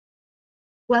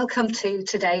Welcome to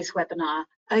today's webinar,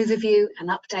 Overview and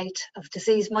Update of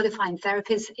Disease-Modifying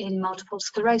Therapies in Multiple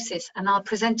Sclerosis. And our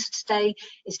presenter today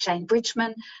is Jane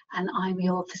Bridgman, and I'm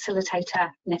your facilitator,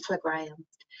 Nicola Graham.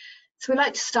 So we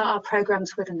like to start our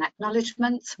programmes with an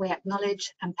acknowledgement. We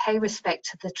acknowledge and pay respect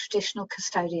to the traditional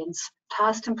custodians,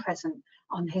 past and present,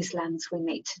 on whose lands we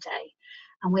meet today.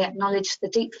 And we acknowledge the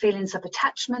deep feelings of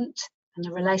attachment and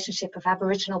the relationship of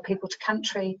Aboriginal people to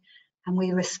country, and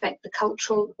we respect the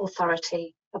cultural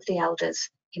authority of the elders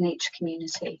in each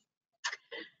community.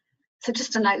 So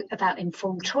just a note about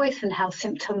informed choice and how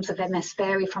symptoms of MS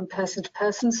vary from person to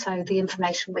person. So the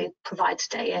information we provide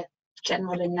today are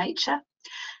general in nature.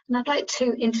 And I'd like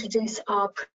to introduce our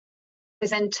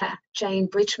presenter, Jane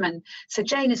Bridgman. So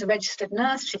Jane is a registered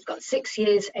nurse. She's got 6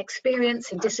 years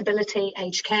experience in disability,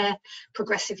 aged care,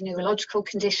 progressive neurological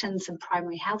conditions and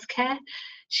primary health care.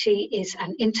 She is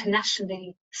an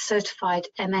internationally certified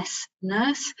MS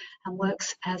nurse and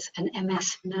works as an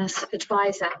MS nurse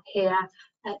advisor here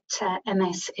at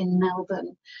MS in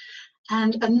Melbourne.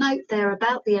 And a note there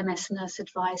about the MS Nurse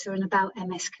Advisor and about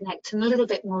MS Connect, and a little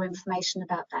bit more information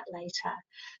about that later.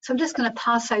 So I'm just going to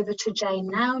pass over to Jane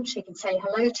now, and she can say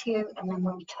hello to you, and then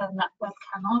we'll turn that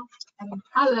webcam off. And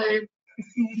hello,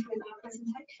 proceed with our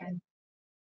presentation.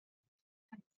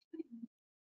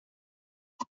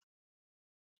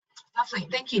 Lovely,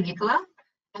 thank you, Nicola,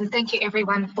 and thank you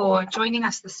everyone for joining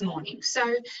us this morning. So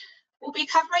we'll be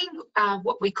covering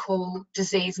what we call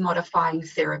disease-modifying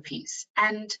therapies,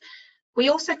 and we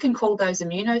also can call those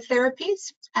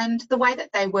immunotherapies, and the way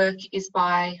that they work is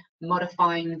by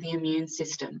modifying the immune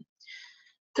system.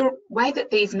 The way that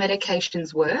these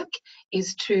medications work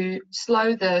is to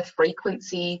slow the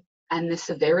frequency and the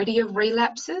severity of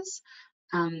relapses,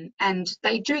 and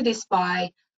they do this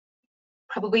by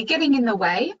probably getting in the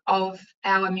way of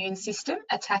our immune system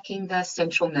attacking the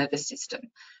central nervous system,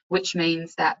 which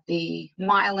means that the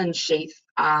myelin sheath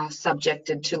are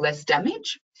subjected to less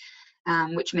damage,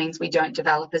 which means we don't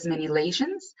develop as many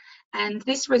lesions, and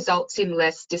this results in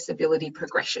less disability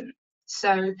progression.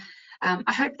 So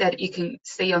I hope that you can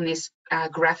see on this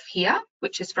graph here,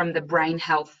 which is from the Brain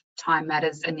Health Time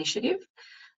Matters initiative,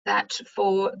 that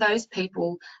for those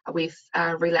people with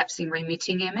relapsing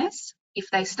remitting MS, if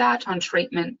they start on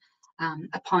treatment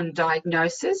upon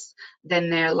diagnosis, then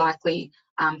they're likely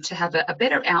to have a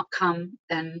better outcome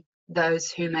than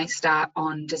those who may start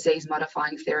on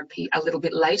disease-modifying therapy a little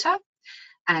bit later.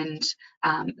 And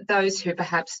those who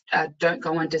perhaps don't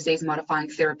go on disease-modifying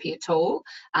therapy at all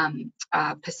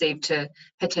are perceived to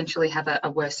potentially have a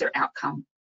worse outcome.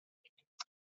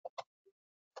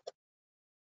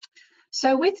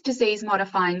 So with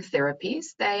disease-modifying therapies,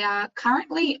 they are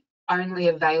currently only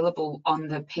available on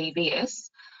the PBS,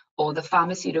 or the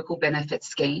Pharmaceutical Benefit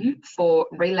Scheme, for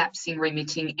relapsing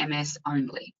remitting MS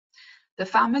only. The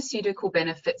Pharmaceutical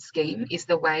Benefit Scheme is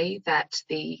the way that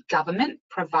the government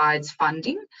provides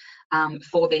funding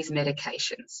for these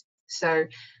medications. So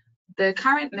the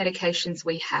current medications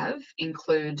we have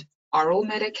include oral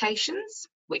medications,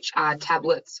 which are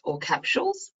tablets or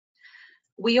capsules.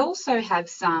 We also have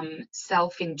some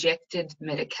self-injected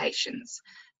medications,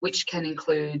 which can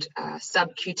include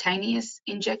subcutaneous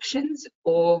injections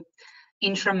or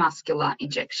intramuscular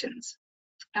injections.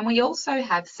 And we also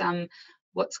have some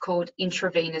what's called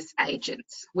intravenous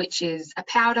agents, which is a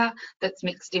powder that's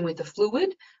mixed in with a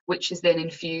fluid, which is then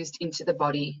infused into the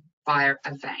body via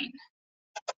a vein.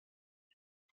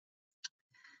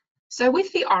 So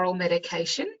with the oral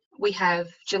medication, we have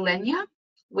Gilenya,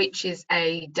 which is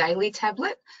a daily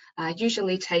tablet,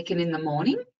 usually taken in the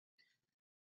morning.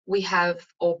 We have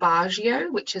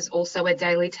Aubagio, which is also a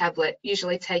daily tablet,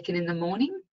 usually taken in the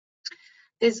morning.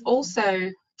 There's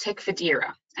also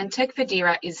Tecfidera, and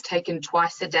Tecfidera is taken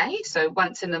twice a day, so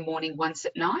once in the morning, once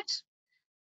at night.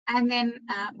 And then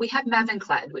we have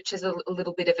Mavenclad, which is a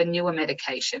little bit of a newer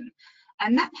medication,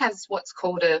 and that has what's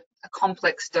called a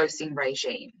complex dosing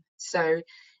regime. So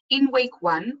in week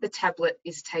 1, the tablet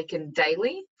is taken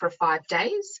daily for 5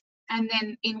 days, and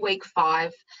then in week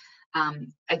 5,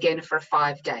 again for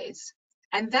 5 days.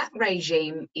 And that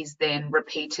regime is then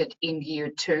repeated in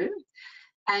year 2.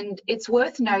 And it's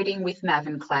worth noting with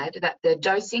Mavenclad that the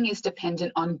dosing is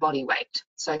dependent on body weight.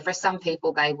 So for some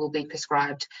people, they will be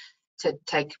prescribed to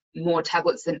take more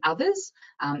tablets than others,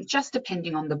 just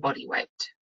depending on the body weight.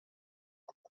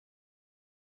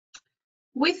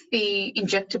 With the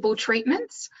injectable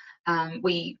treatments,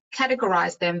 we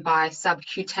categorize them by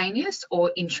subcutaneous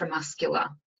or intramuscular.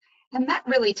 And that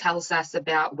really tells us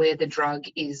about where the drug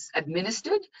is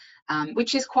administered,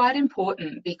 which is quite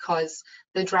important because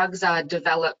the drugs are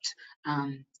developed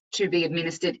to be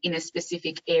administered in a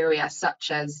specific area,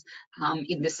 such as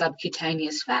in the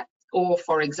subcutaneous fat, or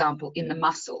for example in the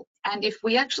muscle. And if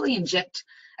we actually inject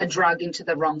a drug into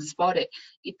the wrong spot,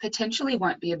 it potentially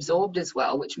won't be absorbed as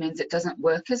well, which means it doesn't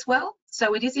work as well.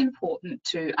 So it is important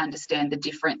to understand the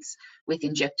difference with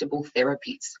injectable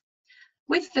therapies.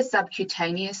 With the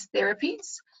subcutaneous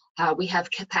therapies, we have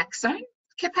Copaxone.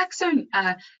 Copaxone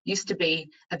used to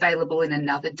be available in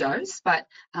another dose, but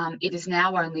it is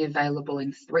now only available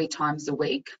in 3 times a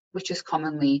week, which is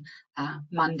commonly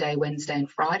Monday, Wednesday,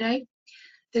 and Friday.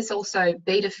 There's also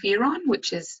betaferon,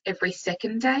 which is every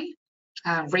 2nd day,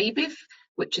 Rebif,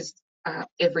 which is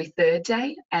every 3rd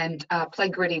day, and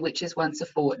Plegridy, which is once a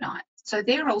fortnight. So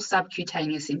they're all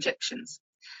subcutaneous injections.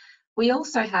 We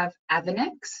also have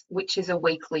Avonex, which is a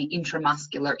weekly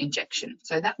intramuscular injection.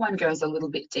 So that one goes a little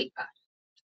bit deeper.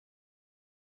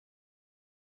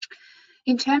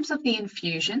 In terms of the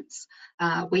infusions,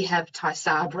 we have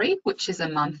Tysabri, which is a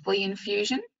monthly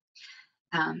infusion.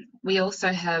 We also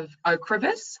have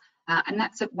Ocrevus, and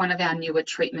that's one of our newer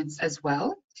treatments as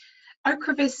well.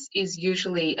 Ocrevus is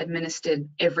usually administered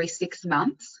every 6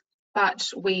 months,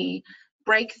 but we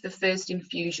break the first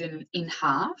infusion in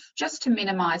half just to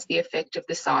minimise the effect of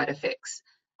the side effects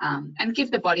and give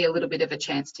the body a little bit of a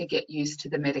chance to get used to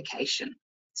the medication.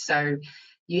 So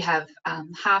you have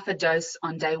half a dose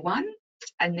on day 1,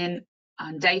 and then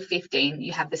on day 15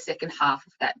 you have the second half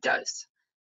of that dose.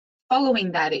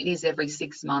 Following that, it is every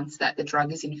 6 months that the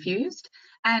drug is infused,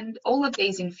 and all of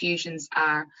these infusions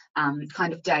are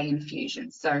kind of day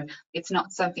infusions. So it's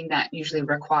not something that usually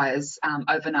requires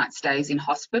overnight stays in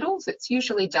hospitals. It's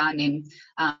usually done in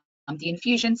the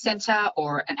infusion centre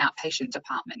or an outpatient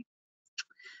department.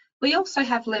 We also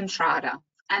have Lemtrada,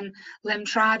 and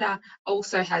Lemtrada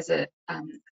also has a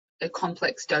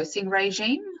complex dosing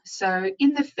regime. So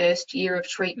in the first year of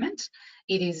treatment,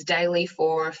 it is daily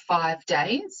for 5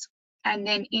 days. And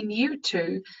then in year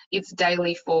 2, it's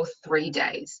daily for 3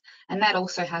 days. And that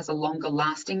also has a longer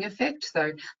lasting effect.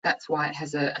 So that's why it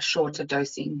has a shorter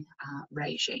dosing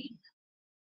regime.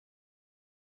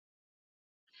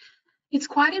 It's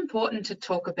quite important to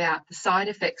talk about the side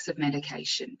effects of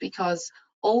medication, because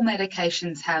all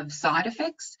medications have side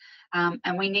effects,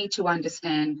 and we need to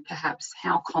understand perhaps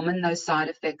how common those side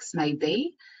effects may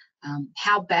be,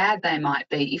 how bad they might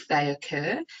be if they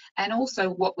occur, and also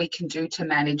what we can do to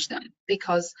manage them,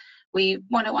 because we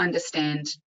want to understand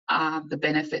the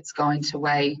benefits going to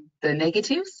weigh the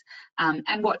negatives,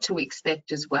 and what to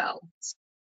expect as well.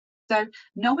 So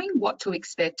knowing what to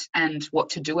expect and what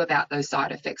to do about those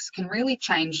side effects can really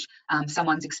change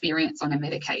someone's experience on a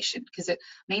medication, because it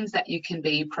means that you can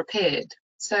be prepared.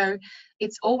 So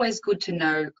it's always good to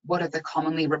know what are the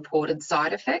commonly reported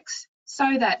side effects,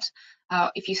 so that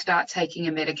if you start taking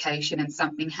a medication and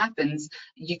something happens,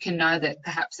 you can know that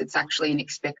perhaps it's actually an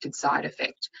expected side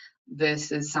effect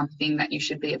versus something that you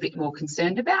should be a bit more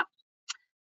concerned about.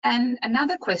 And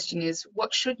another question is,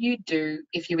 what should you do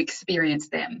if you experience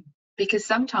them? Because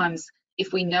sometimes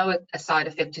if we know a side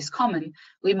effect is common,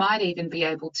 we might even be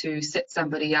able to set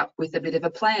somebody up with a bit of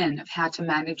a plan of how to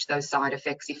manage those side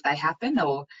effects if they happen,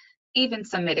 or even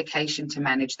some medication to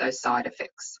manage those side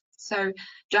effects. So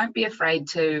don't be afraid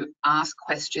to ask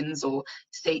questions or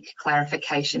seek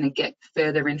clarification and get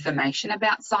further information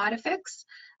about side effects.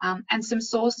 And some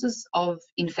sources of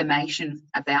information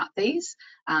about these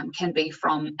can be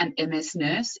from an MS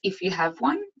nurse if you have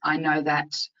one. I know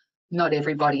that not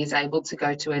everybody is able to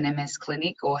go to an MS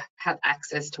clinic or have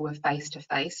access to a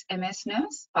face-to-face MS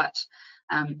nurse, but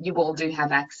you all do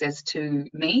have access to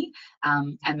me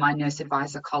and my nurse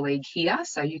advisor colleague here,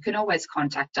 so you can always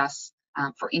contact us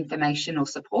for information or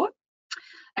support.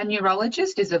 A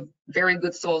neurologist is a very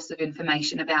good source of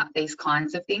information about these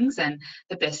kinds of things and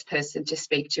the best person to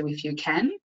speak to if you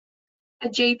can. A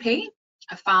GP,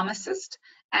 a pharmacist,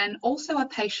 and also a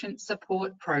patient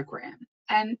support program.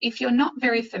 And if you're not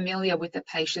very familiar with the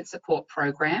patient support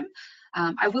program,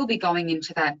 I will be going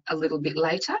into that a little bit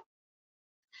later.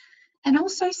 And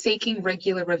also seeking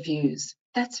regular reviews.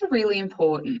 That's really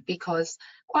important, because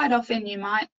quite often you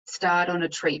might start on a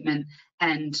treatment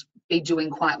and be doing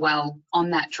quite well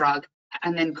on that drug,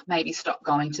 and then maybe stop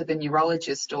going to the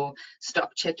neurologist or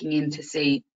stop checking in to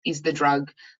see, is the drug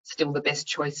still the best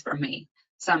choice for me?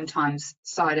 Sometimes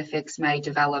side effects may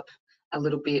develop a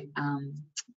little bit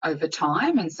over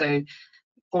time, and so,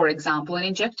 for example, an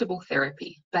injectable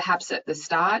therapy. Perhaps at the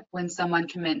start, when someone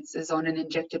commences on an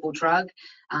injectable drug,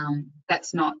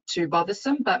 that's not too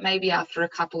bothersome, but maybe after a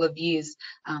couple of years,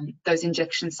 those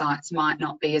injection sites might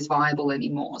not be as viable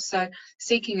anymore. So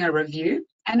seeking a review,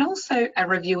 and also a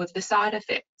review of the side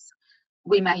effects.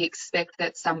 we may expect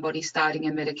that somebody starting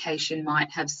a medication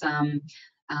might have some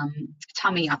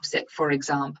tummy upset, for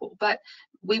example, but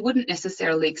we wouldn't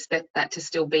necessarily expect that to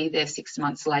still be there 6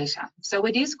 months later. So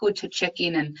it is good to check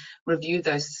in and review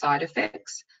those side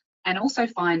effects, and also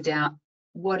find out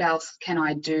what else can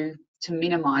I do to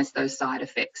minimize those side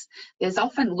effects. There's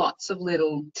often lots of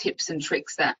little tips and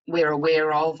tricks that we're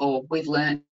aware of or we've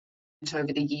learned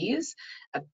over the years,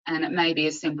 and it may be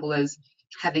as simple as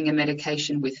having a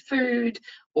medication with food,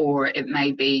 or it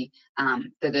may be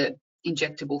that an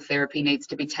injectable therapy needs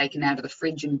to be taken out of the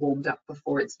fridge and warmed up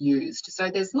before it's used.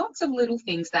 So there's lots of little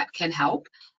things that can help.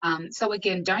 So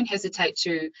again, don't hesitate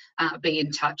to be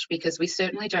in touch, because we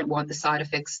certainly don't want the side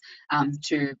effects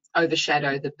to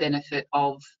overshadow the benefit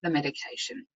of the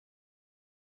medication.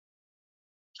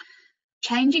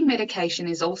 Changing medication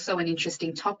is also an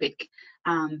interesting topic,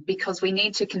 because we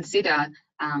need to consider,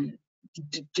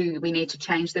 do we need to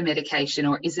change the medication,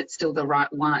 or is it still the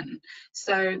right one?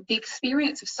 So the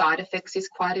experience of side effects is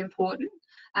quite important.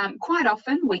 Quite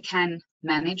often we can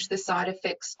manage the side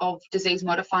effects of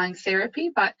disease-modifying therapy,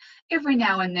 but every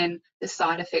now and then the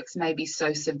side effects may be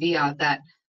so severe that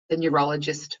the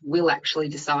neurologist will actually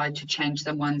decide to change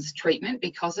someone's treatment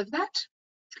because of that.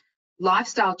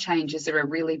 Lifestyle changes are a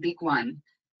really big one.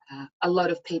 A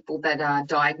lot of people that are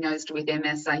diagnosed with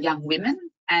MS are young women,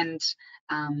 and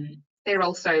they're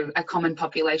also a common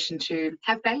population to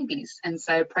have babies. And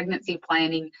so pregnancy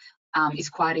planning is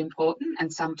quite important,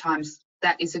 and sometimes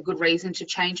that is a good reason to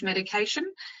change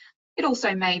medication. It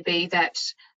also may be that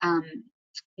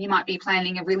you might be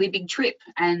planning a really big trip,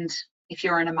 and if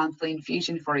you're in a monthly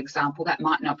infusion, for example, that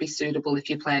might not be suitable if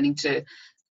you're planning to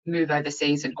move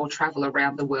overseas or travel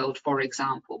around the world, for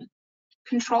example.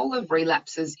 Control of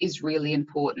relapses is really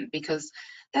important, because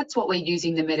that's what we're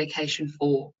using the medication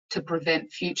for, to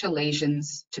prevent future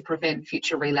lesions, to prevent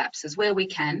future relapses where we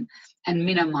can, and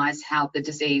minimize how the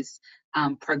disease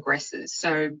progresses.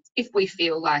 So if we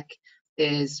feel like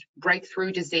there's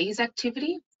breakthrough disease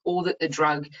activity, or that the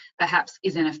drug perhaps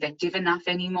isn't effective enough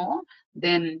anymore,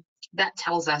 then that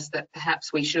tells us that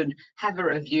perhaps we should have a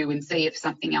review and see if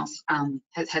something else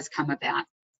has come about.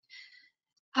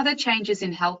 Other changes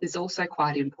in health is also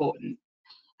quite important.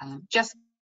 Just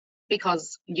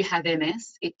because you have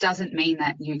MS, it doesn't mean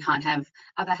that you can't have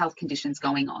other health conditions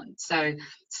going on. So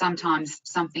sometimes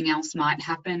something else might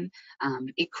happen.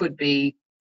 It could be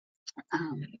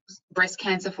breast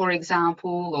cancer, for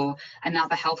example, or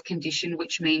another health condition,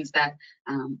 which means that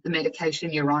the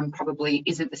medication you're on probably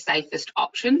isn't the safest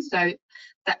option. So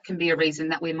that can be a reason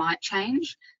that we might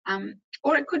change.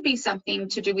 Or it could be something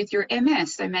to do with your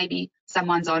MS. So maybe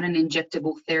someone's on an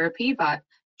injectable therapy, but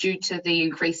due to the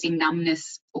increasing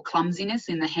numbness or clumsiness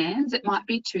in the hands, it might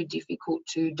be too difficult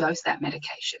to dose that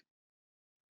medication.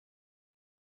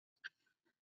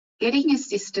 Getting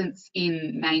assistance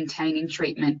in maintaining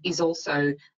treatment is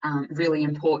also really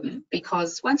important,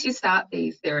 because once you start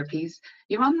these therapies,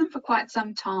 you're on them for quite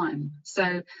some time.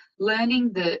 So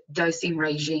learning the dosing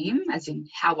regime, as in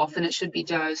how often it should be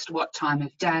dosed, what time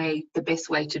of day, the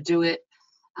best way to do it,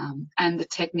 and the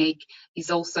technique is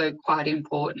also quite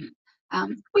important.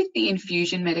 With the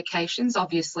infusion medications,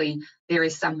 obviously there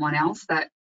is someone else that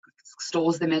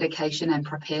stores the medication and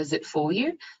prepares it for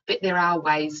you, but there are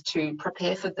ways to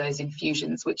prepare for those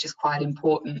infusions, which is quite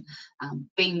important.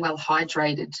 Being well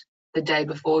hydrated the day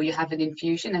before you have an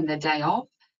infusion and the day of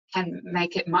can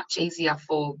make it much easier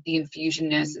for the infusion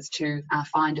nurses to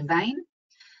find a vein.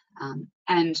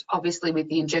 And obviously with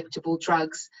the injectable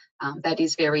drugs, that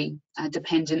is very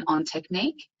dependent on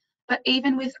technique. But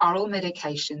even with oral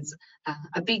medications,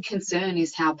 a big concern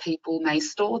is how people may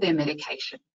store their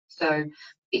medication. So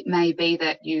it may be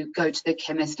that you go to the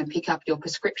chemist and pick up your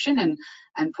prescription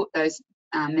and put those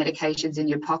medications in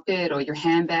your pocket or your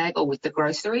handbag or with the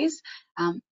groceries.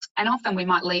 And often we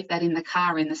might leave that in the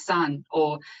car in the sun,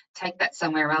 or take that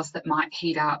somewhere else that might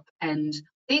heat up. And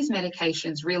these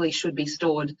medications really should be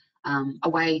stored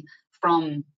away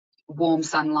from warm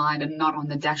sunlight and not on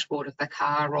the dashboard of the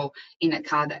car or in a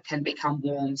car that can become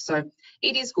warm. So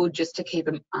it is good just to keep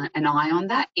an eye on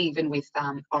that, even with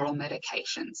oral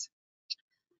medications.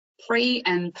 Pre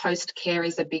and post care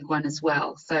is a big one as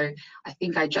well. So I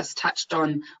think I just touched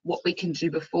on what we can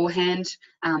do beforehand,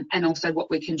 and also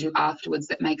what we can do afterwards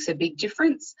that makes a big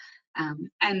difference.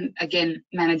 And again,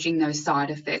 managing those side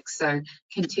effects. So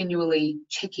continually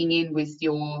checking in with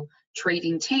your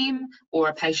treating team or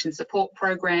a patient support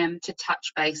program to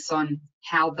touch base on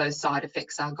how those side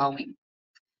effects are going.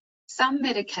 Some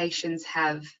medications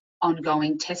have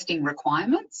ongoing testing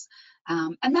requirements,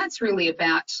 and that's really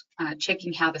about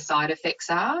checking how the side effects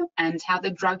are and how the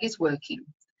drug is working.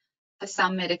 For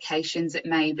some medications, it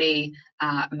may be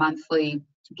a monthly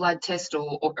blood test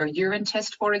or a urine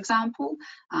test, for example.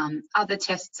 Other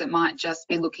tests, it might just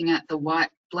be looking at the white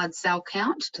blood cell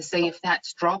count to see if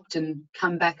that's dropped and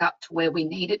come back up to where we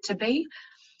need it to be.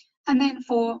 And then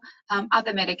for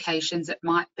other medications, it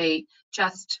might be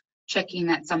just checking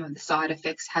that some of the side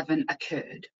effects haven't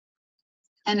occurred.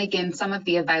 And again, some of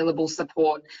the available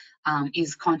support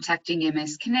is contacting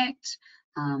MS Connect,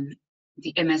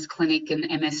 the MS Clinic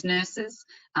and MS nurses,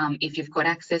 if you've got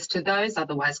access to those,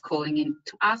 otherwise calling in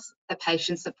to us, the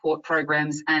patient support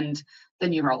programs and the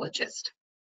neurologist.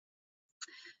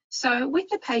 So with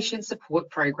the patient support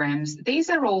programs, these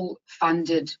are all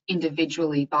funded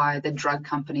individually by the drug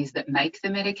companies that make the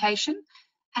medication,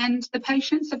 and the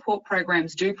patient support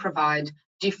programs do provide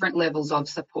different levels of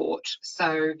support.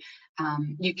 So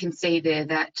you can see there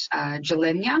that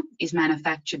Gilenya is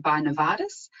manufactured by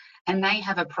Novartis, and they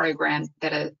have a program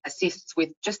that assists with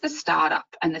just the startup,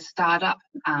 and the startup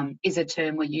is a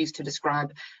term we use to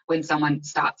describe when someone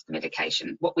starts the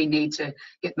medication, what we need to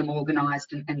get them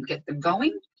organised and get them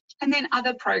going. And then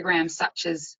other programs such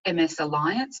as MS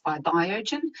Alliance by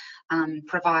Biogen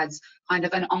provides kind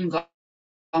of an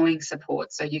ongoing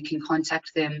support, so you can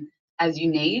contact them as you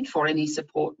need for any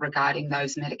support regarding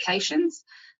those medications.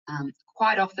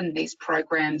 Quite often these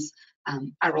programs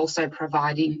are also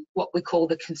providing what we call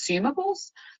the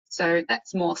consumables. So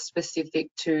that's more specific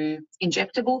to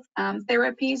injectable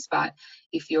therapies, but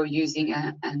if you're using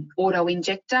an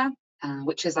auto-injector,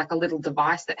 which is like a little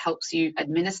device that helps you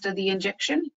administer the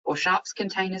injection, or sharps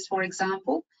containers, for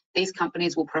example, these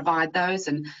companies will provide those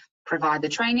and provide the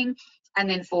training. And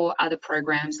then for other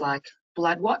programs like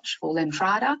BloodWatch or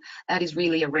Lemtrada, that is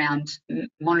really around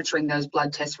monitoring those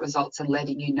blood test results and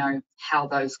letting you know how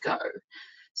those go.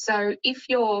 So if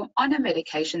you're on a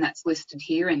medication that's listed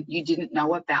here and you didn't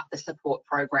know about the support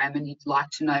program and you'd like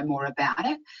to know more about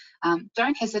it,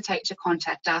 don't hesitate to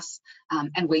contact us,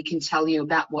 and we can tell you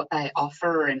about what they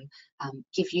offer and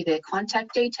give you their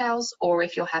contact details, or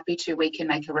if you're happy to, we can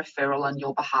make a referral on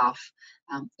your behalf.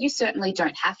 You certainly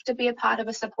don't have to be a part of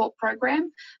a support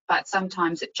program, but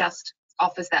sometimes it just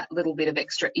offers that little bit of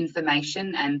extra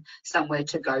information and somewhere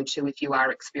to go to if you are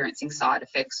experiencing side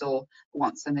effects or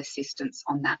want some assistance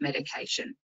on that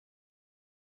medication.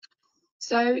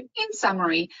 So in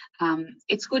summary,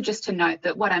 it's good just to note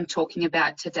that what I'm talking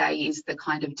about today is the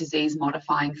kind of disease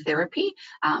modifying therapy,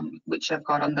 which I've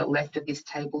got on the left of this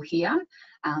table here.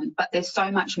 But there's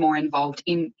so much more involved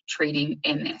in treating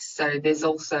MS. So there's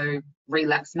also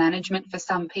relapse management for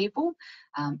some people,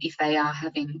 if they are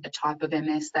having a type of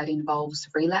MS that involves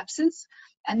relapses,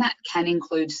 and that can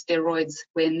include steroids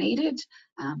where needed,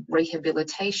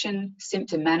 rehabilitation,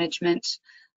 symptom management,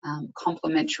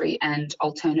 complementary and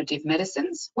alternative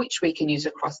medicines, which we can use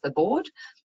across the board,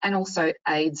 and also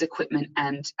aids, equipment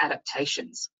and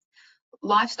adaptations.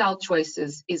 Lifestyle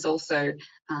choices is also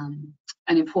an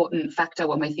important factor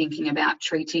when we're thinking about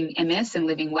treating MS and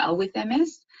living well with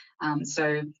MS.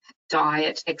 So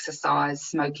diet, exercise,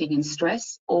 smoking and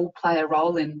stress all play a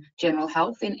role in general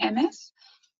health in MS.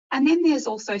 And then there's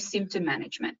also symptom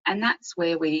management, and that's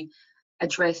where we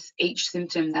address each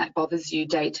symptom that bothers you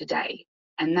day to day.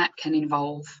 And that can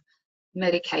involve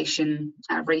medication,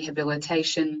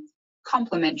 rehabilitation,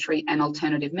 complementary and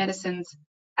alternative medicines,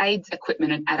 aids,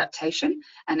 equipment and adaptation,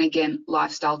 and again,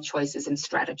 lifestyle choices and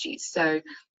strategies. So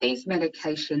these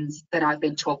medications that I've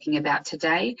been talking about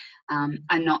today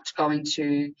are not going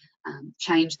to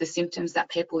change the symptoms that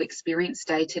people experience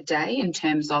day to day in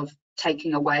terms of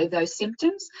taking away those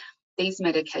symptoms. These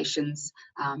medications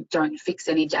don't fix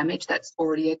any damage that's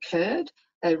already occurred.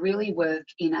 They really work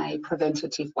in a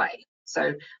preventative way.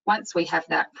 So once we have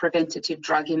that preventative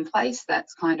drug in place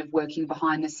that's kind of working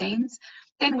behind the scenes,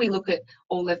 then we look at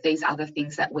all of these other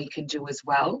things that we can do as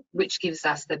well, which gives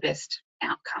us the best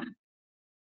outcome.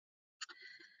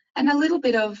 And a little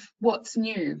bit of what's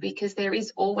new, because there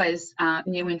is always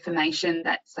new information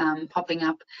that's popping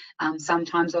up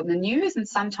sometimes on the news, and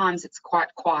sometimes it's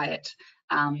quite quiet.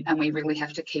 And we really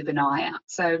have to keep an eye out.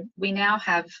 So we now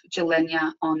have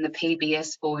Gilenya on the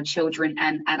PBS for children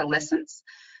and adolescents,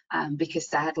 because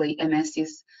sadly MS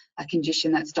is a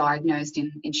condition that's diagnosed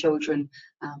in children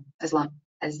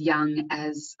as young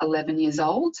as 11 years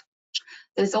old.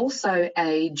 There's also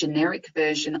a generic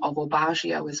version of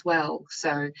Aubagio as well.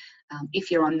 So if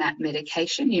you're on that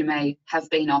medication, you may have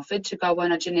been offered to go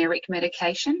on a generic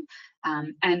medication,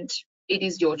 and it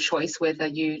is your choice whether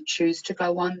you choose to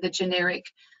go on the generic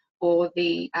or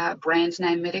the brand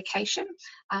name medication.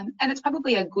 And it's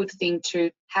probably a good thing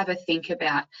to have a think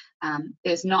about.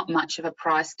 There's not much of a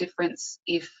price difference,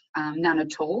 if none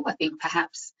at all. I think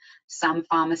perhaps some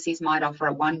pharmacies might offer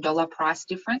a $1 price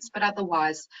difference, but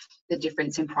otherwise the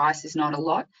difference in price is not a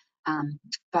lot.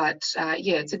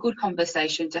 Yeah, it's a good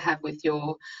conversation to have with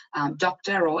your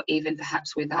doctor, or even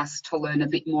perhaps with us, to learn a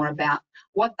bit more about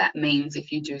what that means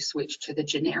if you do switch to the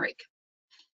generic.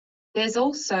 There's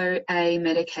also a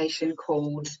medication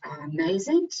called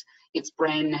Mayzent. Its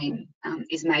brand name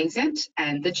is Mayzent,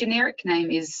 and the generic name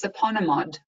is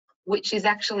Siponimod, which is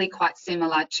actually quite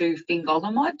similar to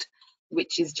Fingolimod,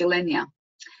 which is Gilenya.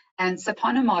 And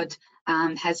Siponimod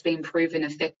has been proven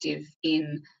effective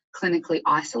in clinically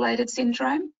isolated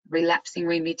syndrome, relapsing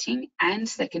remitting, and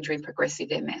secondary progressive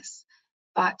MS.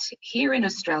 But here in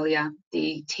Australia,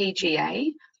 the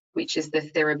TGA, which is the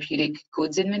Therapeutic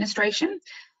Goods Administration,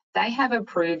 they have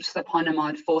approved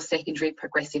Siponimod for secondary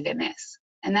progressive MS.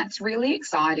 And that's really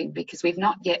exciting because we've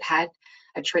not yet had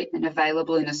a treatment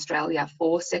available in Australia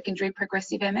for secondary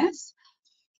progressive MS.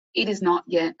 It is not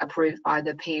yet approved by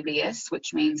the PBS,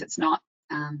 which means it's not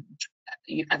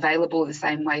available the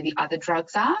same way the other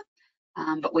drugs are,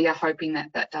 but we are hoping that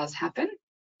that does happen.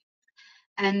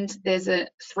 And there's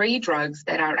 3 drugs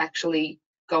that are actually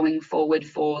going forward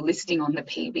for listing on the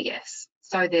PBS.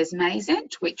 So there's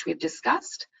Mayzent, which we've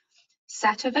discussed,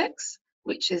 Sativex,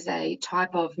 which is a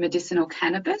type of medicinal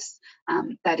cannabis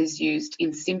that is used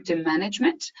in symptom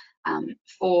management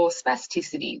for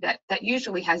spasticity that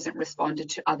usually hasn't responded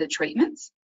to other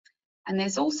treatments. And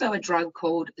there's also a drug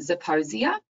called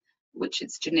Zeposia, which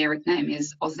its generic name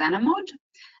is Ozanimod,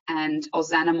 and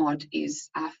Ozanimod is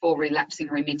for relapsing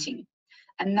remitting.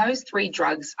 And those 3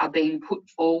 drugs are being put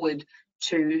forward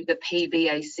to the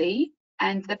PBAC,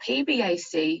 and the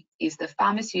PBAC is the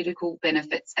Pharmaceutical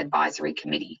Benefits Advisory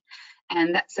Committee,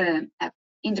 and that's an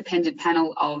independent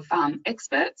panel of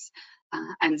experts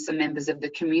and some members of the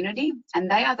community,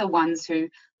 and they are the ones who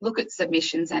look at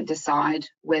submissions and decide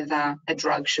whether a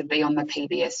drug should be on the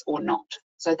PBS or not.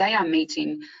 So they are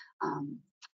meeting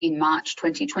in March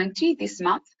 2020, this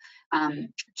month,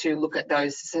 to look at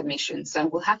those submissions. So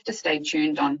we'll have to stay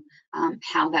tuned on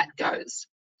how that goes.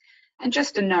 And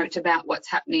just a note about what's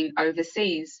happening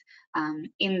overseas.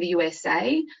 In the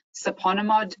USA,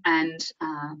 Siponimod and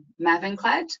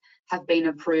Mavenclad have been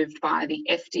approved by the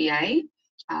FDA,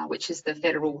 which is the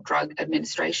Federal Drug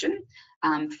Administration,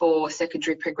 for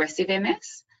secondary progressive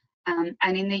MS.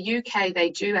 And in the UK, they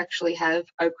do actually have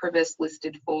Ocrevus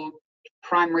listed for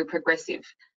primary progressive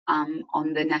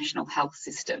on the National Health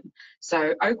System.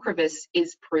 So Ocrevus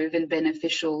is proven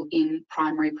beneficial in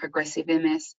primary progressive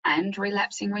MS and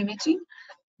relapsing remitting,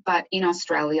 but in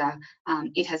Australia,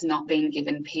 it has not been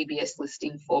given PBS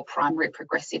listing for primary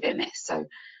progressive MS. So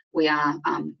we are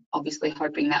obviously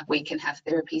hoping that we can have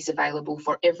therapies available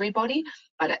for everybody,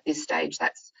 but at this stage,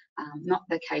 that's not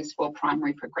the case for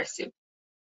primary progressive.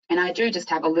 And I do just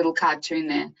have a little cartoon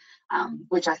there,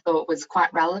 which I thought was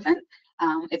quite relevant.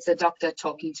 It's a doctor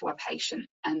talking to a patient,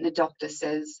 and the doctor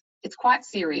says, "It's quite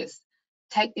serious.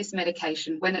 Take this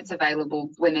medication when it's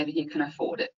available, whenever you can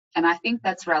afford it." And I think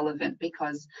that's relevant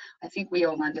because I think we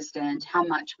all understand how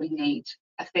much we need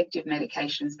effective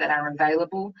medications that are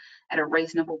available at a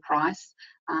reasonable price,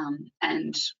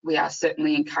 and we are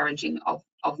certainly encouraging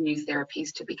of new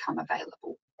therapies to become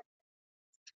available.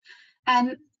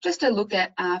 And just a look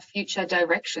at future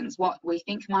directions, what we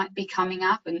think might be coming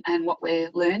up and what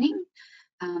we're learning.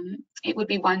 It would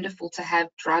be wonderful to have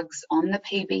drugs on the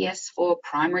PBS for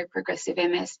primary progressive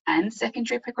MS and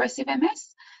secondary progressive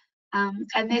MS.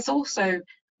 And there's also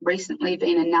recently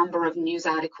been a number of news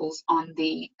articles on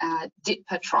the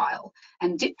DIPA trial.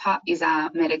 And DIPA is a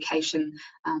medication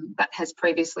that has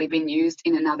previously been used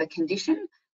in another condition,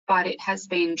 but it has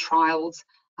been trialled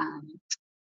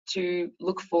to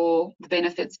look for the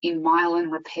benefits in myelin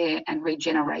repair and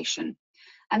regeneration.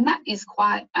 And that is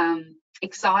quite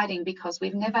exciting because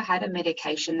we've never had a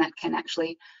medication that can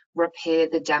actually repair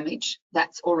the damage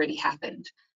that's already happened.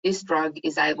 This drug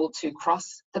is able to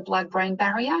cross the blood-brain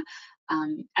barrier,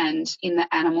 and in the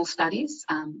animal studies,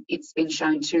 it's been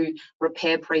shown to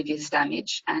repair previous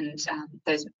damage, and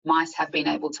those mice have been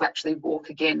able to actually walk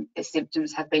again. Their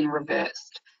symptoms have been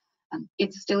reversed.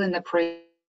 It's still in the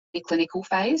preclinical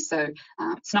phase, so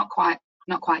it's not quite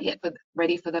yet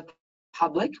ready for the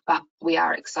public, but we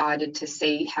are excited to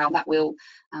see how that will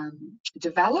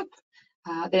develop.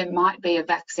 There might be a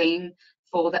vaccine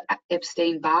for the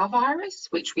Epstein-Barr virus,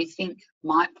 which we think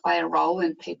might play a role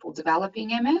in people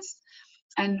developing MS.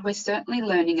 And we're certainly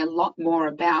learning a lot more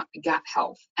about gut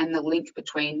health and the link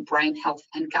between brain health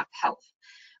and gut health.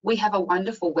 We have a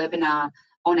wonderful webinar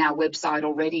on our website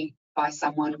already by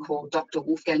someone called Dr.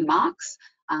 Wolfgang Marx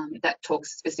that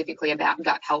talks specifically about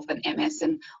gut health and MS,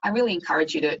 and I really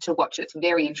encourage you to watch it. It's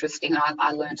very interesting, and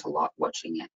I learned a lot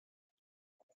watching it.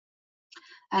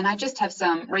 And I just have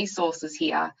some resources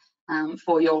here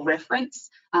for your reference.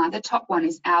 The top one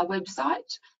is our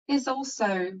website. There's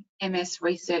also MS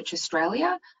Research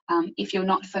Australia. If you're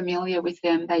not familiar with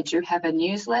them, they do have a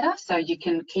newsletter, so you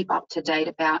can keep up to date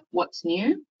about what's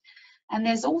new. And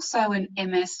there's also an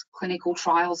MS Clinical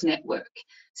Trials Network.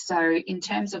 So in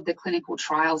terms of the clinical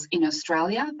trials in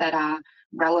Australia that are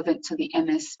relevant to the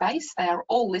MS space, they are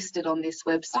all listed on this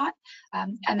website.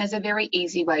 And there's a very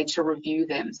easy way to review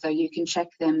them. So you can check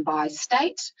them by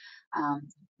state,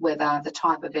 whether the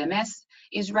type of MS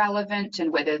is relevant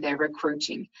and whether they're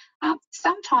recruiting.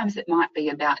 Sometimes it might be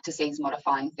about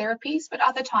disease-modifying therapies, but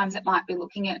other times it might be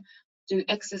looking at, do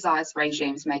exercise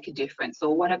regimes make a difference?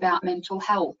 Or what about mental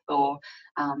health? Or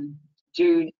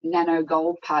do nano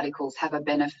gold particles have a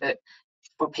benefit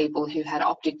for people who had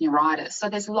optic neuritis? So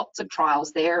there's lots of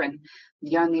trials there, and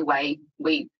the only way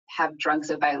we have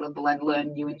drugs available and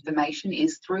learn new information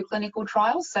is through clinical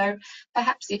trials. So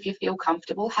perhaps if you feel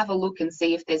comfortable, have a look and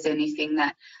see if there's anything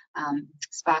that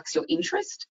sparks your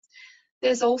interest.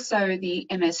 There's also the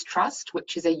MS Trust,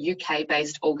 which is a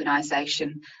UK-based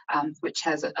organisation which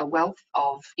has a wealth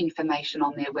of information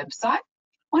on their website.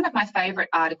 One of my favourite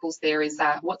articles there is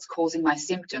What's Causing My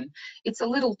Symptom. It's a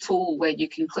little tool where you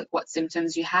can click what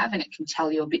symptoms you have and it can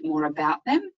tell you a bit more about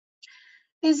them.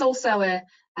 There's also a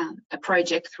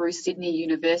project through Sydney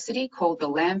University called the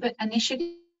Lambert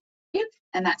Initiative,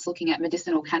 and that's looking at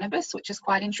medicinal cannabis, which is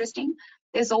quite interesting.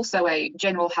 There's also a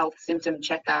general health symptom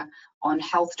checker on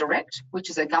Health Direct, which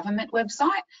is a government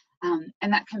website,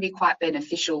 and that can be quite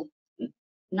beneficial,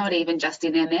 not even just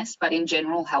in MS, but in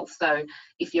general health. So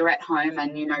if you're at home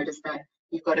and you notice that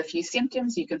you've got a few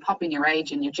symptoms, you can pop in your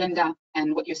age and your gender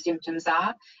and what your symptoms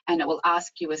are, and it will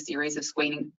ask you a series of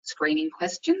screening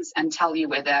questions and tell you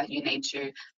whether you need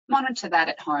to monitor that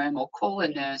at home or call a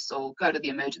nurse or go to the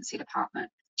emergency department.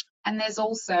 And there's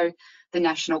also the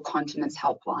National Continence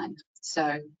Helpline.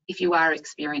 So if you are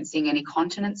experiencing any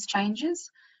continence changes,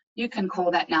 you can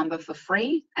call that number for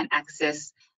free and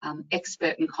access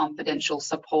expert and confidential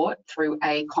support through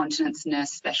a continence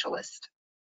nurse specialist.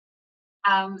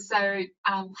 So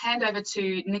I'll hand over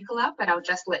to Nicola, but I'll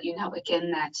just let you know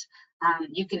again that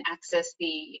you can access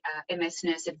the MS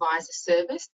Nurse Advisor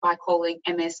service by calling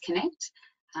MS Connect,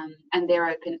 and they're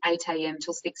open 8 AM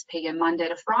till 6 PM Monday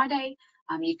to Friday.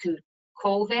 You can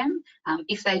call them.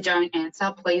 If they don't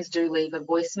answer, please do leave a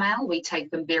voicemail. We take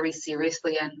them very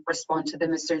seriously and respond to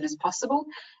them as soon as possible.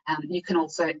 You can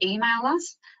also email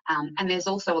us, and there's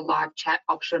also a live chat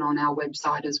option on our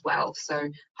website as well. So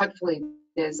hopefully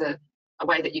there's a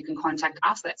way that you can contact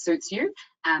us that suits you,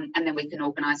 and then we can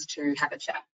organise to have a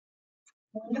chat.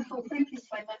 Wonderful, thank you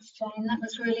so much, Jane. That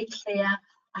was really clear.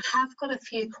 I have got a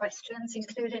few questions,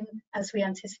 including, as we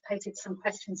anticipated, some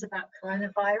questions about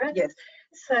coronavirus. Yes.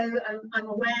 So I'm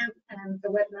aware the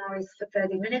webinar is for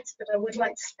 30 minutes, but I would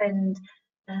like to spend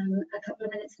a couple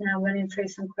of minutes now running through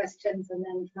some questions, and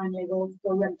then finally we'll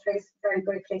run through very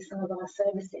briefly some of our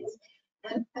services.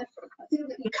 I think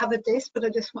that you covered this, but I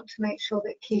just want to make sure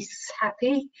that Keith's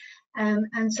happy.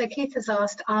 And so Keith has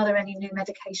asked, are there any new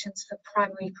medications for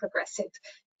primary progressive?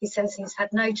 He says he's had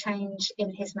no change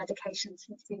in his medication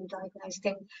since being diagnosed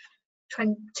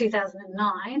in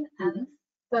 2009. And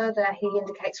further, he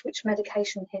indicates which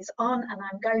medication he's on, and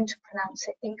I'm going to pronounce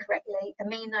it incorrectly,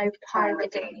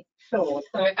 aminopyridine. Sure.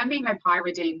 So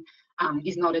aminopyridine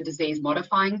is not a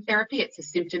disease-modifying therapy, it's a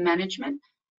symptom management.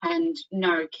 And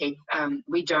no, Keith,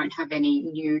 we don't have any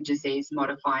new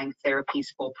disease-modifying therapies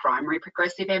for primary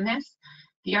progressive MS.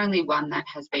 The only one that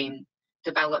has been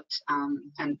developed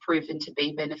and proven to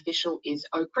be beneficial is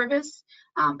Ocrevus,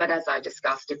 but as I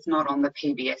discussed, it's not on the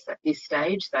PBS at this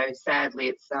stage, so sadly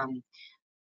it's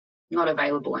not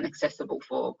available and accessible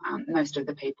for most of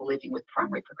the people living with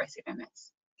primary progressive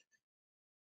MS.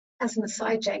 As an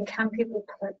aside, Jane, can people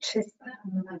purchase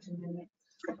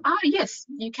that? Yes,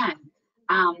 you can.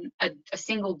 A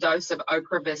single dose of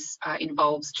Ocrevus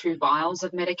involves 2 vials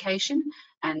of medication,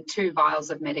 and 2 vials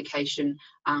of medication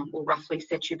will roughly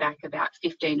set you back about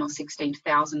 $15,000 or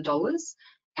 $16,000.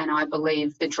 And I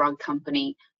believe the drug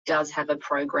company does have a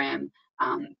program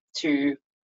to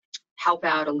help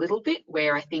out a little bit,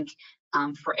 where I think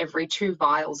for every 2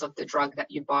 vials of the drug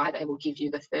that you buy, they will give you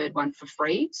the 3rd one for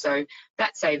free. So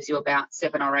that saves you about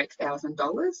 $7,000 or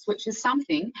 $8,000, which is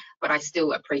something, but I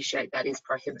still appreciate that is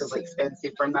prohibitively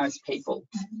expensive for most people.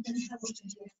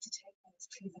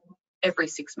 Every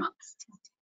 6 months.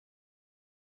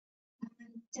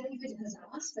 David David has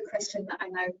asked the question that I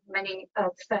know many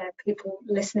of people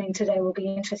listening today will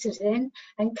be interested in,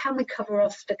 and can we cover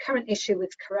off the current issue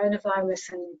with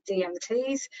coronavirus and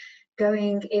DMTs,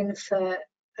 going in for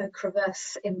a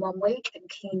crevasse in 1 week, and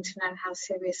keen to know how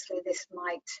seriously this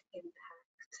might impact?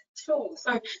 Sure.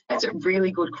 So that's a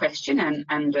really good question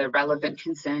and a relevant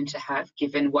concern to have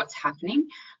given what's happening,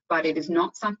 but it is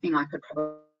not something I could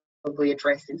probably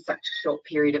address in such a short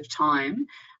period of time.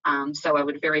 So I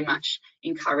would very much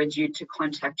encourage you to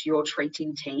contact your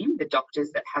treating team, the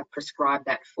doctors that have prescribed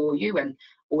that for you, and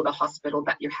or the hospital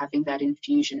that you're having that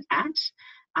infusion at.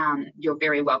 You're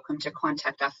very welcome to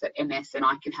contact us at MS and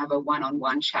I can have a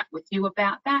one-on-one chat with you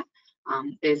about that.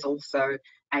 There's also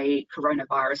a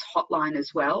coronavirus hotline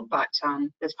as well, but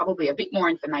there's probably a bit more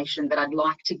information that I'd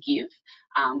like to give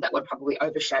that would probably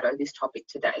overshadow this topic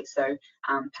today. So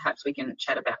perhaps we can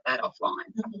chat about that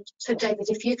offline. So David,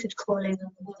 if you could call in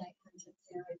on the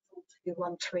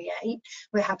 1-800-042-138,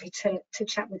 we're happy to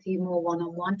chat with you more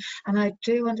one-on-one. And I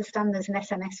do understand there's an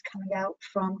SMS coming out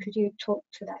from, could you talk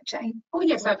to that, Jane? Oh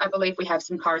yes, I believe we have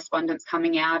some correspondence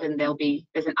coming out, and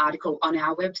there's an article on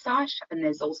our website, and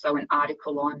there's also an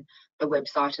article on the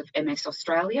website of MS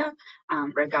Australia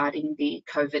regarding the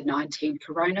COVID-19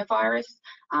 coronavirus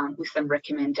with some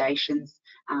recommendations.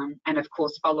 And of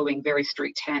course, following very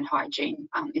strict hand hygiene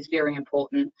is very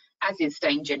important, as is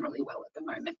staying generally well at the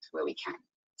moment where we can.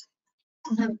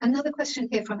 Another question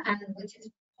here from Anne, which is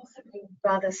possibly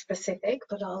rather specific,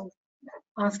 but I'll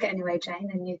ask it anyway, Jane,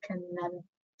 and you can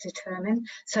determine.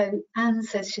 So Anne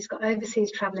says she's got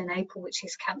overseas travel in April, which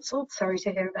is cancelled. Sorry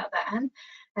to hear about that, Anne.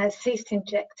 Ceased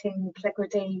injecting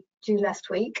Plegridy due last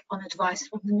week on advice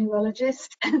from the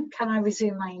neurologist. Can I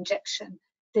resume my injection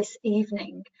this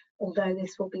evening, although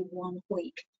this will be 1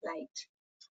 week late?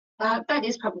 That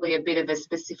is probably a bit of a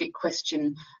specific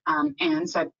question, Anne,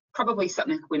 so probably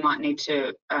something we might need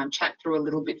to chat through a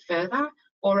little bit further,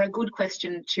 or a good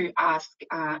question to ask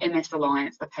MS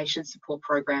Alliance, the patient support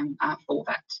program, for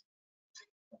that.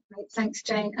 Great, thanks,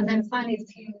 Jane. And then finally, a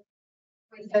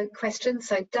few questions.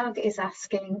 So Doug is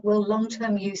asking, will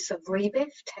long-term use of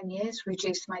Rebif, 10 years,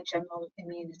 reduce my general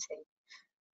immunity?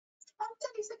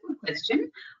 That is a good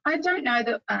question. I don't know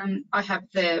that I have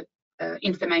the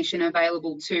information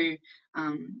available to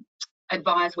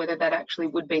advise whether that actually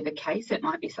would be the case. It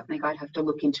might be something I'd have to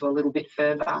look into a little bit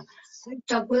further. So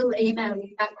Doug, we'll email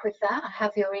you back with that. I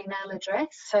have your email address,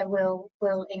 so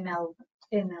we'll email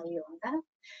you on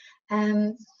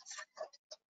that.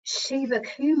 Shiva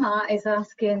Kumar is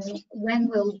asking, when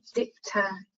will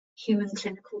DICTA human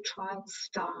clinical trials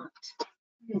start?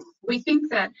 We think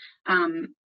that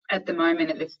at the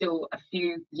moment it's still a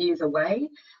few years away.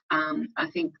 I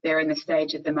think they're in the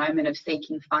stage at the moment of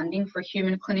seeking funding for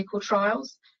human clinical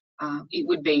trials. It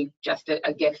would be just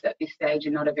a guess at this stage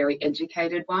and not a very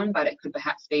educated one, but it could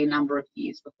perhaps be a number of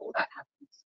years before that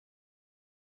happens.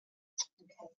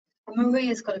 Okay.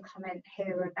 Maria's got a comment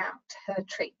here about her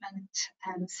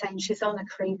treatment, saying she's on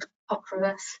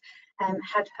Ocrevus,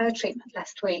 had her treatment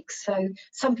last week. So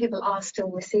some people are still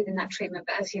receiving that treatment,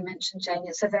 but as you mentioned, Jane,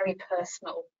 it's a very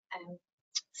personal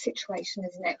situation,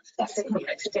 isn't it? That's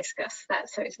to discuss that.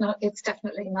 So it's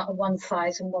definitely not a one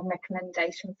size and one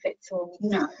recommendation fits all.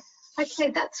 No.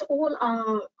 Okay, that's all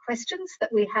our questions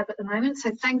that we have at the moment.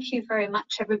 So thank you very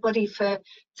much, everybody, for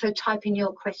typing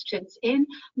your questions in.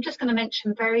 I'm just going to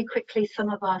mention very quickly some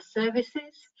of our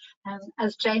services.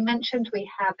 As Jane mentioned, we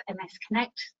have MS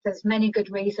Connect. There's many good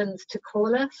reasons to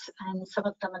call us, and some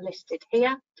of them are listed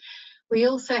here. We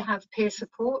also have peer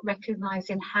support,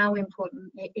 recognising how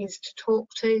important it is to talk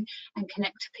to and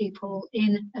connect to people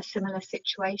in a similar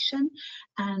situation.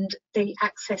 And the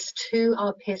access to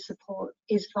our peer support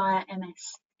is via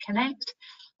MS Connect.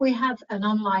 We have an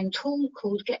online tool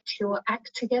called Get Your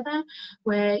Act Together,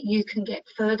 where you can get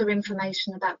further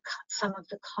information about some of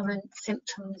the common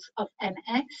symptoms of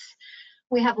MS.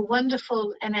 We have a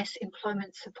wonderful MS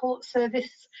employment support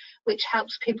service, which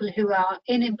helps people who are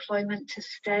in employment to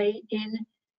stay in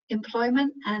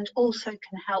employment, and also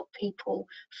can help people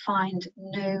find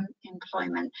new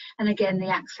employment. And again, the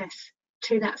access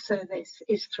to that service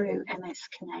is through MS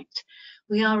Connect.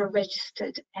 We are a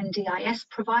registered NDIS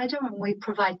provider, and we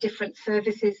provide different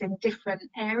services in different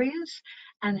areas.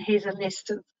 And here's a list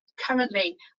of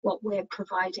currently what we're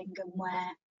providing and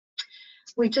where.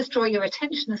 We just draw your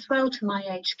attention as well to My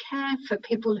Aged Care for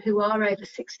people who are over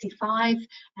 65.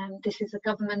 This is a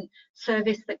government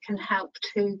service that can help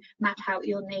to map out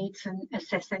your needs and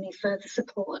assess any further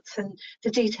supports. And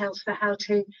the details for how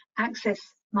to access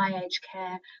My Aged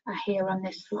Care are here on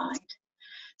this slide.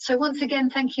 So once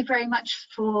again, thank you very much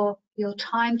for your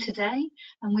time today,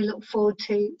 and we look forward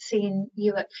to seeing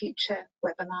you at future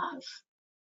webinars.